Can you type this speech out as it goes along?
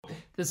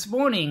This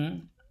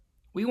morning,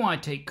 we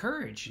want to take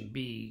courage and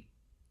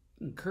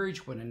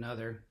encourage one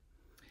another.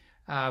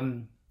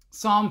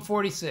 Psalm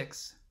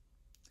 46.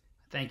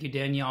 Thank you,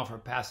 Danielle, for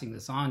passing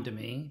this on to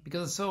me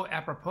because it's so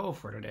apropos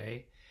for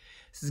today.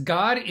 It says,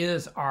 God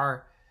is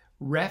our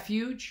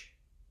refuge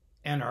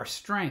and our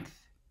strength,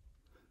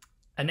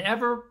 an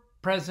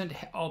ever-present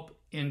help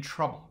in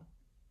trouble.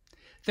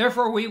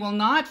 Therefore we will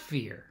not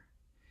fear,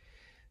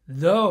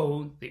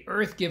 though the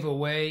earth give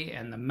way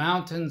and the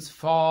mountains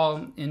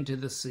fall into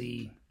the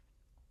sea,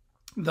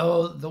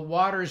 though the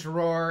waters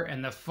roar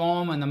and the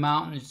foam and the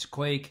mountains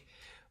quake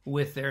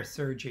with their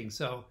surging.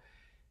 So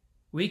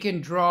we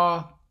can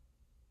draw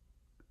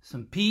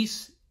some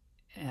peace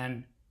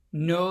and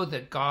know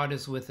that God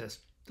is with us.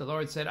 The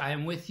Lord said, I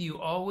am with you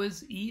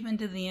always, even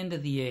to the end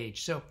of the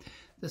age. So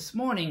this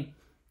morning,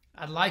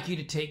 I'd like you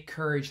to take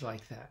courage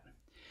like that.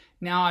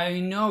 Now, I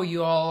know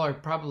you all are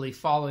probably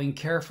following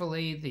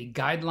carefully the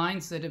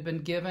guidelines that have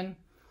been given.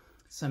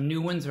 Some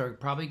new ones are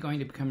probably going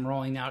to become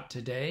rolling out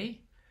today.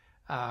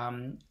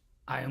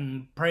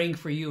 I'm praying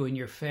for you and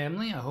your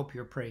family. I hope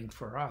you're praying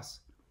for us.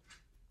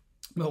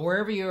 But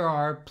wherever you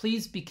are,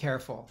 please be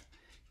careful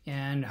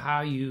and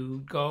how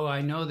you go.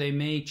 I know they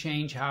may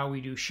change how we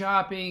do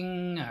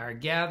shopping, our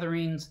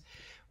gatherings.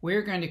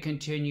 We're going to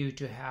continue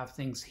to have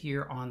things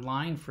here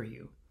online for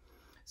you.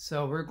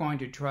 So we're going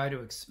to try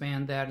to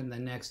expand that in the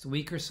next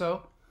week or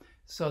so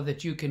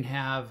that you can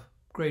have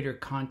greater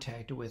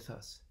contact with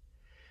us.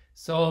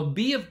 So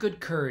be of good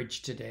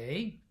courage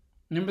today.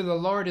 Remember, the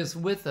Lord is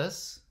with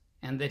us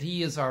and that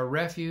He is our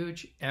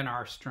refuge and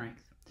our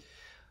strength.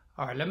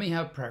 All right, let me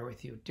have prayer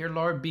with you. Dear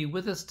Lord, be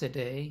with us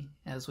today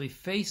as we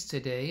face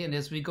today and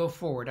as we go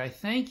forward. I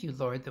thank you,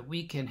 Lord, that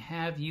we can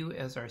have you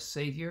as our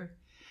Savior,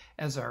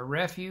 as our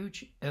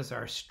refuge, as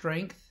our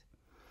strength.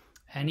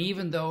 And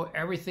even though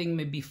everything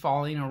may be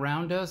falling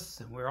around us,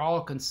 and we're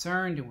all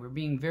concerned and we're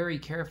being very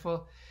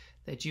careful,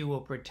 that you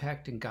will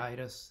protect and guide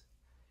us.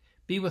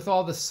 Be with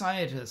all the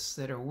scientists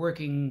that are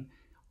working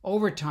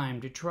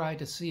overtime to try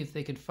to see if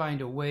they can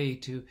find a way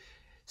to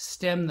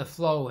stem the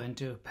flow and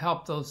to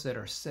help those that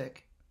are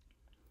sick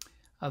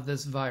of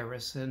this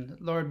virus. And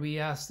Lord, we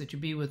ask that you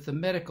be with the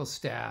medical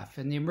staff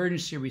and the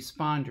emergency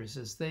responders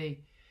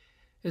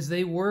as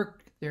they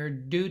work their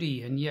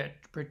duty and yet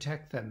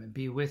protect them and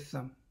be with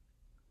them.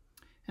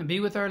 And be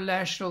with our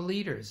national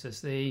leaders as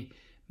they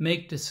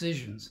make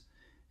decisions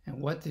and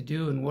what to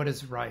do and what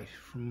is right,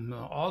 from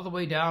all the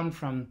way down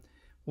from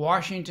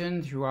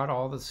Washington throughout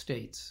all the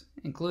states,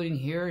 including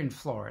here in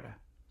Florida.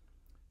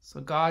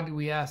 So God,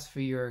 we ask for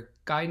your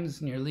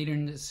guidance and your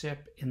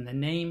leadership in the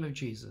name of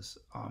Jesus.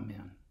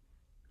 Amen.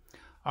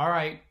 All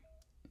right.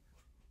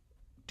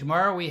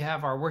 Tomorrow we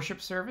have our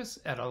worship service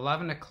at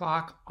 11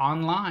 o'clock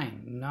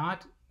online,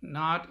 not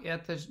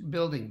at the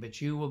building,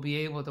 but you will be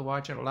able to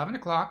watch at 11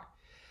 o'clock.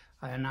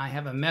 And I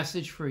have a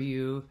message for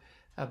you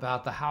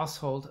about the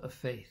household of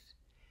faith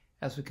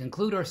as we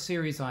conclude our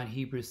series on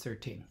Hebrews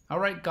 13. All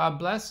right, God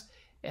bless,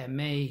 and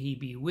may He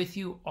be with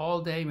you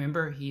all day.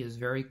 Remember, He is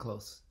very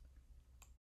close.